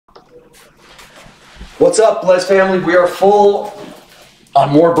What's up, Blez family? We are full on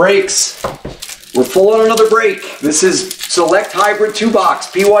more breaks. We're full on another break. This is Select Hybrid 2-box,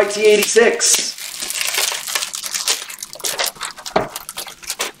 PYT 86.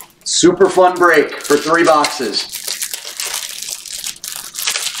 Super fun break for 3 boxes.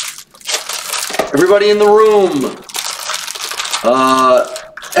 Everybody in the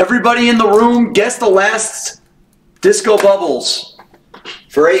room, guess the last Disco Bubbles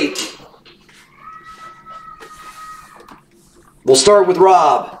for 8. We'll start with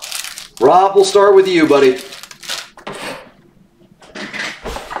Rob. Rob, we'll start with you, buddy.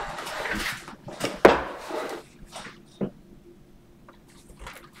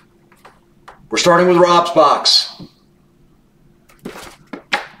 We're starting with Rob's box.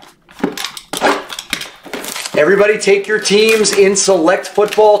 Everybody take your teams in Select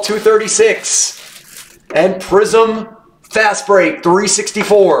Football 236 and Prism Fast Break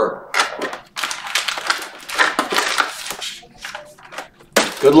 364.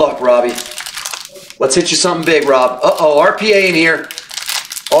 Good luck, Robbie. Let's hit you something big, Rob. Uh-oh, RPA in here.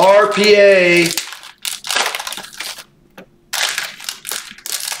 RPA.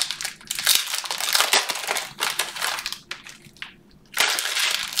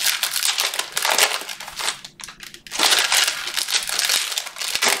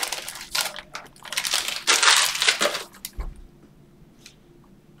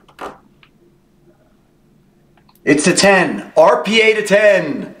 It's to 10. RPA to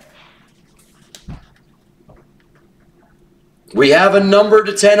 10. We have a number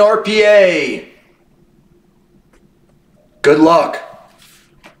to 10 RPA. Good luck.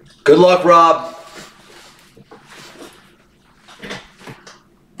 Good luck, Rob.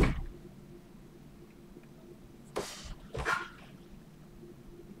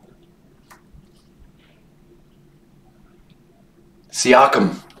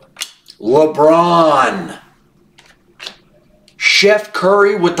 Siakam. LeBron. Chef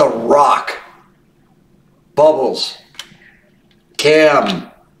Curry with the rock. Bubbles. Cam.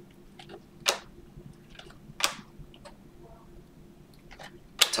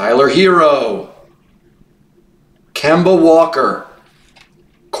 Tyler Hero. Kemba Walker.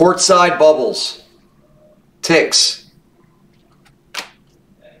 Courtside Bubbles. Ticks.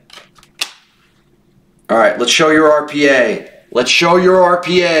 All right, let's show your RPA. Let's show your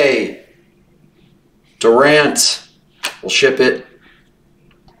RPA. Durant. We'll ship it.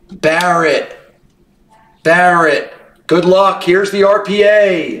 Barrett. Barrett. Good luck. Here's the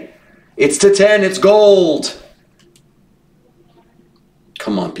RPA. It's to 10. It's gold.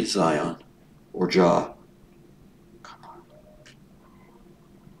 Come on, be Zion. Or Ja. Come on.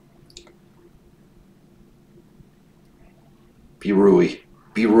 Be Rui.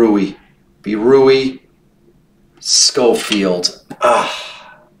 Be Rui. Be Rui. Schofield.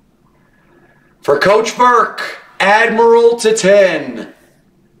 Ah. For Coach Burke. Admiral to 10.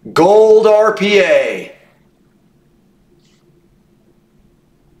 Gold RPA.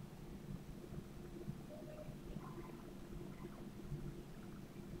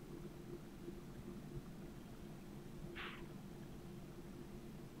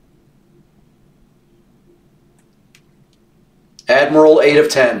 Admiral 8 of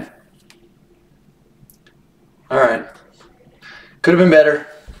 10. All right. Could have been better.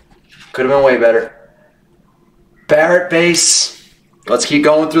 Could have been way better. Barrett base. Let's keep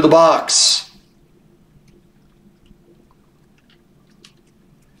going through the box.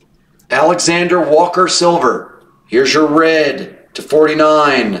 Alexander Walker Silver. Here's your red to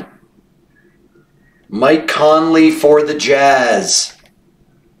 49. Mike Conley for the Jazz.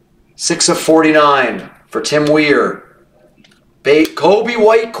 6 of 49 for Tim Weir. Kobe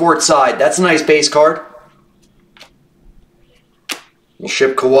White courtside. That's a nice base card. We'll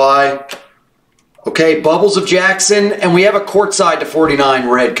ship Kawhi. Okay, Bubbles of Jackson, and we have a courtside to 49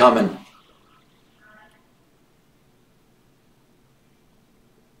 red coming.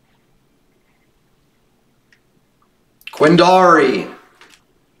 Quindari.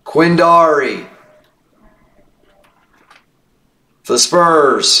 Quindari. For the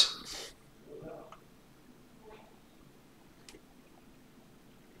Spurs.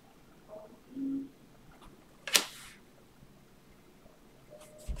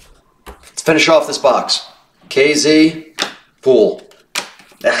 Let's finish off this box. KZ, Poole.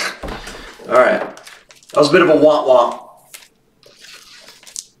 All right. That was a bit of a womp-womp.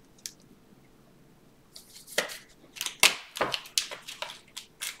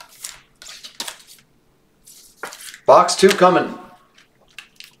 Box 2 coming.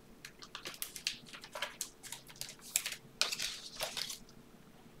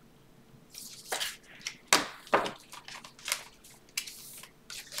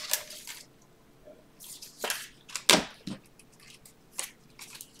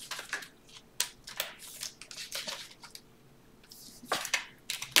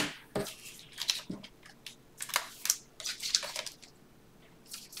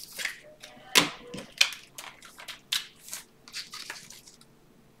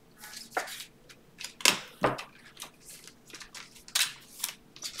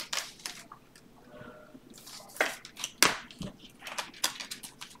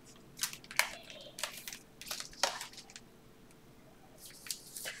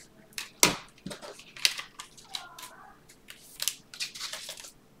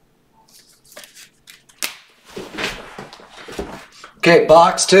 Okay,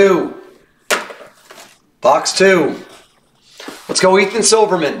 box 2. Box 2. Let's go Ethan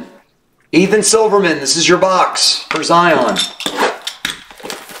Silverman. Ethan Silverman, this is your box for Zion.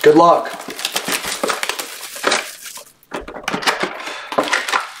 Good luck.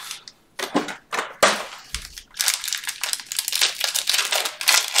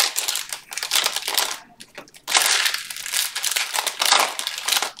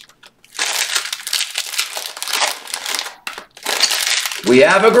 We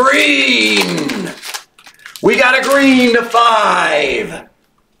have a green. We got a green to 5.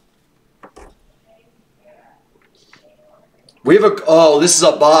 We have a, oh, this is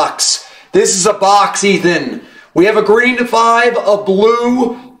a box. This is a box, Ethan. We have a green to 5, a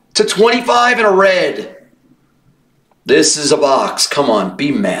blue to 25, and a red. This is a box. Come on, be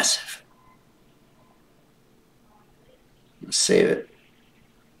massive. Let's save it.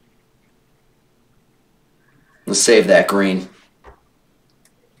 Let's save that green.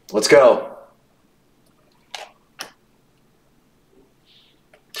 Let's go.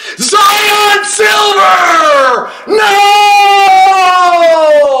 Zion Silver! No!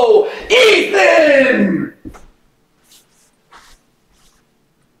 Ethan!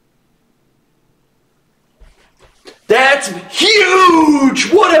 That's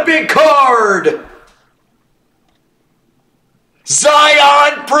huge! What a big card!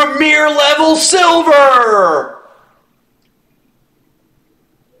 Zion Premier Level Silver!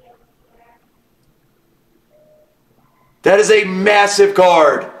 That is a massive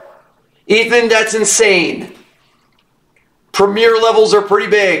card. Ethan, that's insane. Premier levels are pretty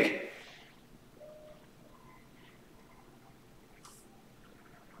big.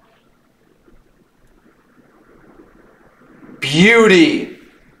 Beauty.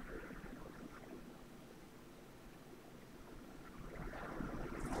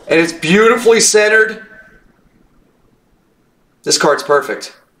 And it's beautifully centered. This card's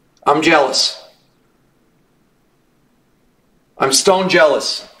perfect. I'm jealous. I'm stone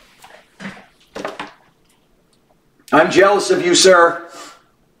jealous. I'm jealous of you, sir.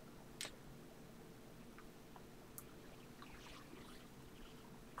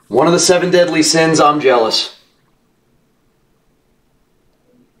 One of the 7 deadly sins, I'm jealous.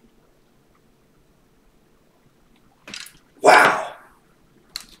 Wow.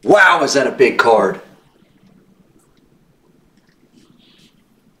 Wow, is that a big card?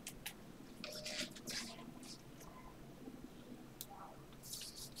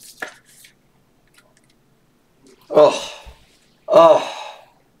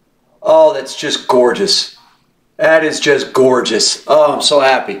 Oh, that's just gorgeous. That is just gorgeous. Oh, I'm so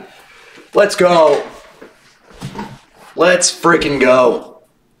happy. Let's go. Let's freaking go.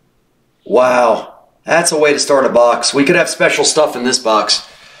 Wow. That's a way to start a box. We could have special stuff in this box.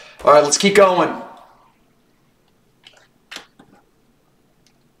 All right, let's keep going.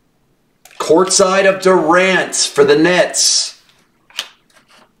 Courtside of Durant for the Nets.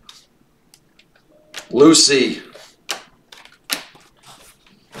 Lucy.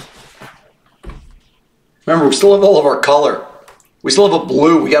 Remember, we still have all of our color. We still have a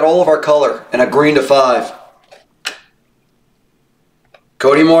blue. We got all of our color. And a green to 5.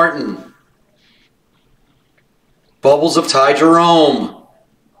 Cody Martin. Bubbles of Ty Jerome.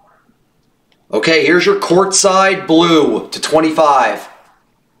 Okay, here's your courtside blue to 25.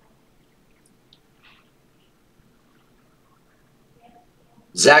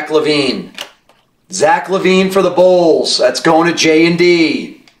 Zach LaVine. Zach LaVine for the Bulls. That's going to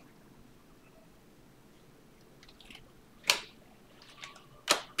J&D.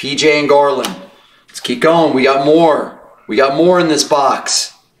 PJ and Garland. Let's keep going. We got more. We got more in this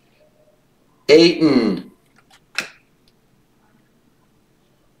box. Ayton.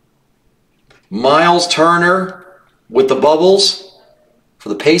 Miles Turner with the bubbles for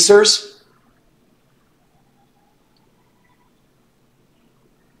the Pacers.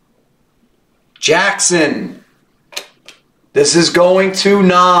 Jackson. This is going to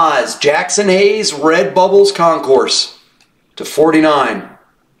Nas. Jackson Hayes, Red Bubbles Concourse to 49.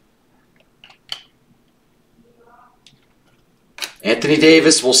 Anthony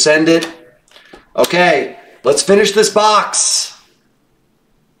Davis will send it. Okay, let's finish this box.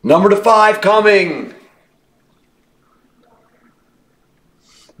 Number to 5 coming.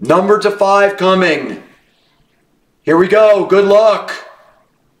 Number to 5 coming. Here we go. Good luck.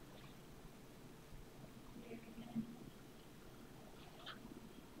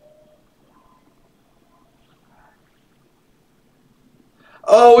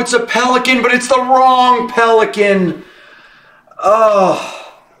 Oh, it's a Pelican, but it's the wrong Pelican.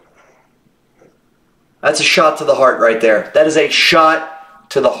 Oh. That's a shot to the heart right there. That is a shot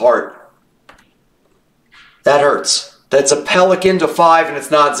to the heart. That hurts. That's a Pelican to 5, and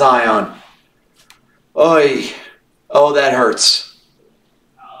it's not Zion. Oy. Oh, that hurts.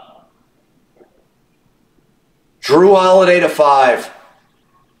 Drew Holiday to 5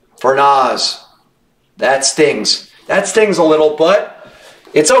 for Nas. That stings. That stings a little, but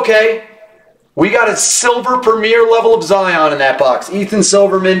it's okay. We got a silver premier level of Zion in that box. Ethan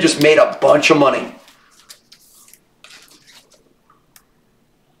Silverman just made a bunch of money.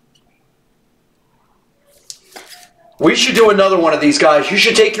 We should do another one of these, guys. You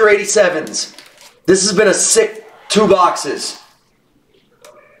should take your 87s. This has been a sick 2 boxes.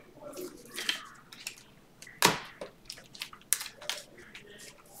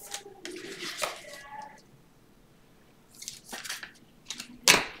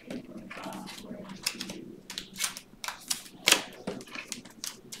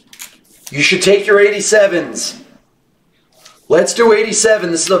 You should take your 87s. Let's do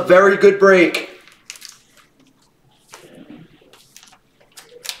 87. This is a very good break.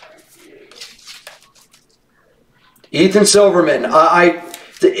 Ethan Silverman,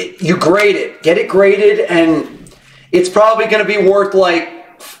 you grade it. Get it graded, and it's probably going to be worth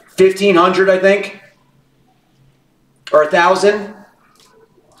like $1,500, I think, or $1,000.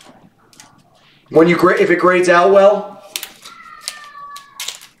 When you if it grades out well.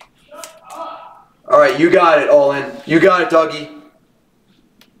 All right, you got it, all in. You got it, Dougie.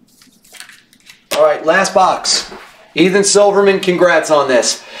 All right, last box. Ethan Silverman, congrats on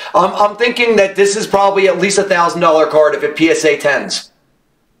this. I'm thinking that this is probably at least $1,000 card if it PSA 10s.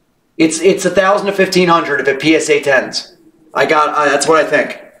 It's $1,000 to $1,500 if it PSA 10s. That's what I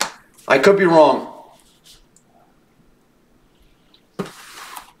think. I could be wrong.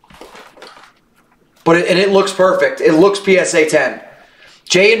 But it looks perfect. It looks PSA 10.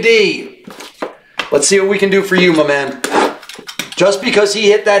 J&D. Let's see what we can do for you, my man. Just because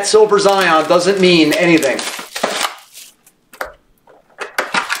he hit that silver Zion doesn't mean anything.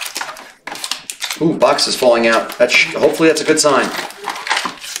 Ooh, box is falling out. Hopefully that's a good sign.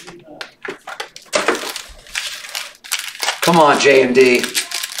 Come on, J&D.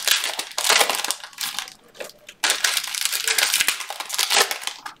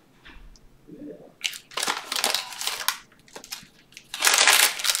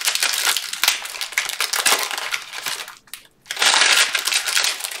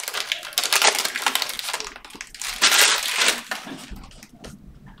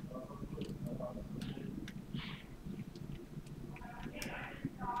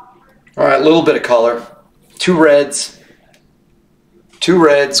 All right, a little bit of color. 2 reds. 2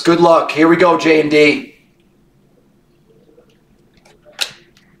 reds. Good luck. Here we go, J&D.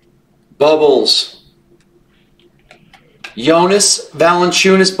 Bubbles. Jonas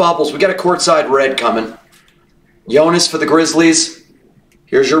Valanciunas Bubbles. We got a courtside red coming. Jonas for the Grizzlies.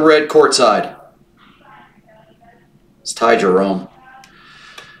 Here's your red courtside. It's Ty Jerome.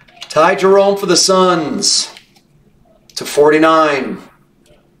 Ty Jerome for the Suns. To 49.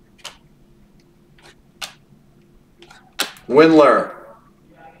 Windler.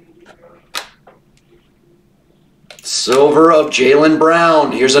 Silver of Jaylen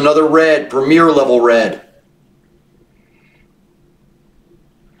Brown. Here's another red, premier level red.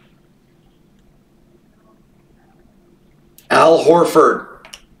 Al Horford.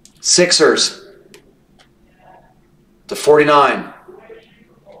 Sixers. To 49.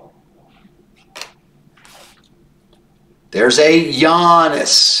 There's a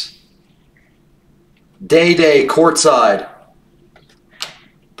Giannis. Day courtside.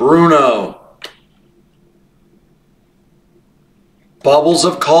 Bruno. Bubbles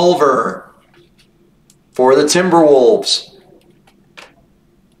of Culver for the Timberwolves.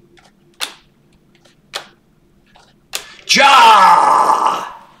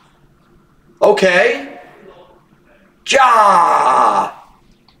 Ja! Okay. Ja!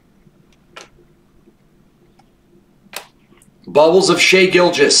 Bubbles of Shai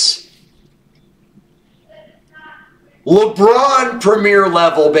Gilgeous. LeBron premier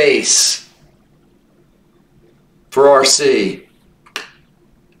level base for RC.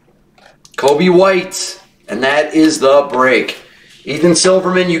 Kobe White, and that is the break. Ethan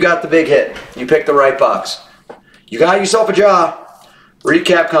Silverman, you got the big hit. You picked the right box. You got yourself a jaw.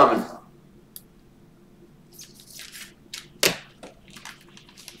 Recap coming.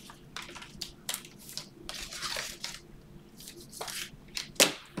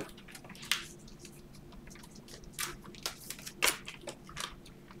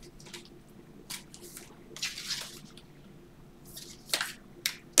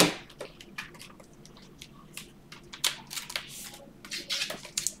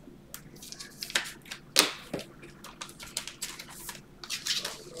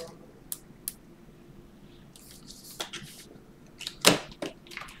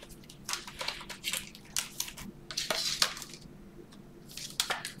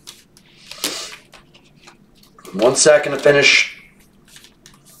 1 second to finish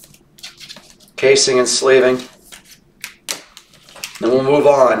casing and sleeving. Then we'll move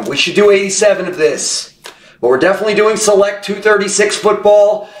on. We should do 87 of this. But we're definitely doing Select 236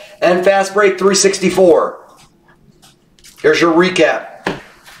 football and Fast Break 364. Here's your recap.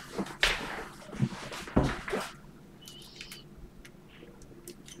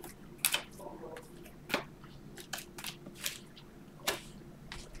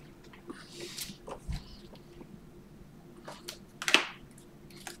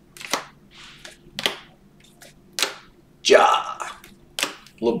 Ja,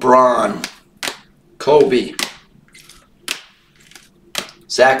 LeBron, Kobe,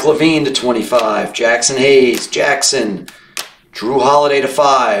 Zach LaVine to 25, Jackson Hayes, Jackson, Drew Holiday to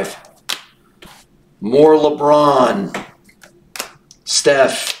 5, more LeBron,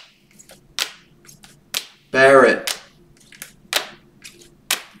 Steph, Barrett,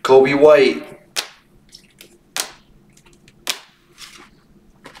 Kobe White,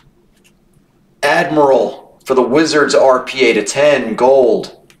 Admiral for the Wizards RPA to 10,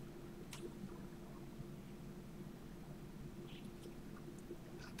 gold.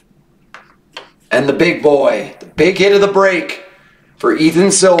 And the big boy, the big hit of the break for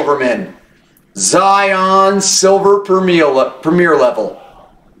Ethan Silverman, Zion Silver Premier level.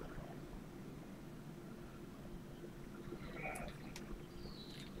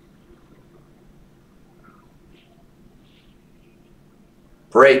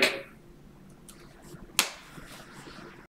 Break.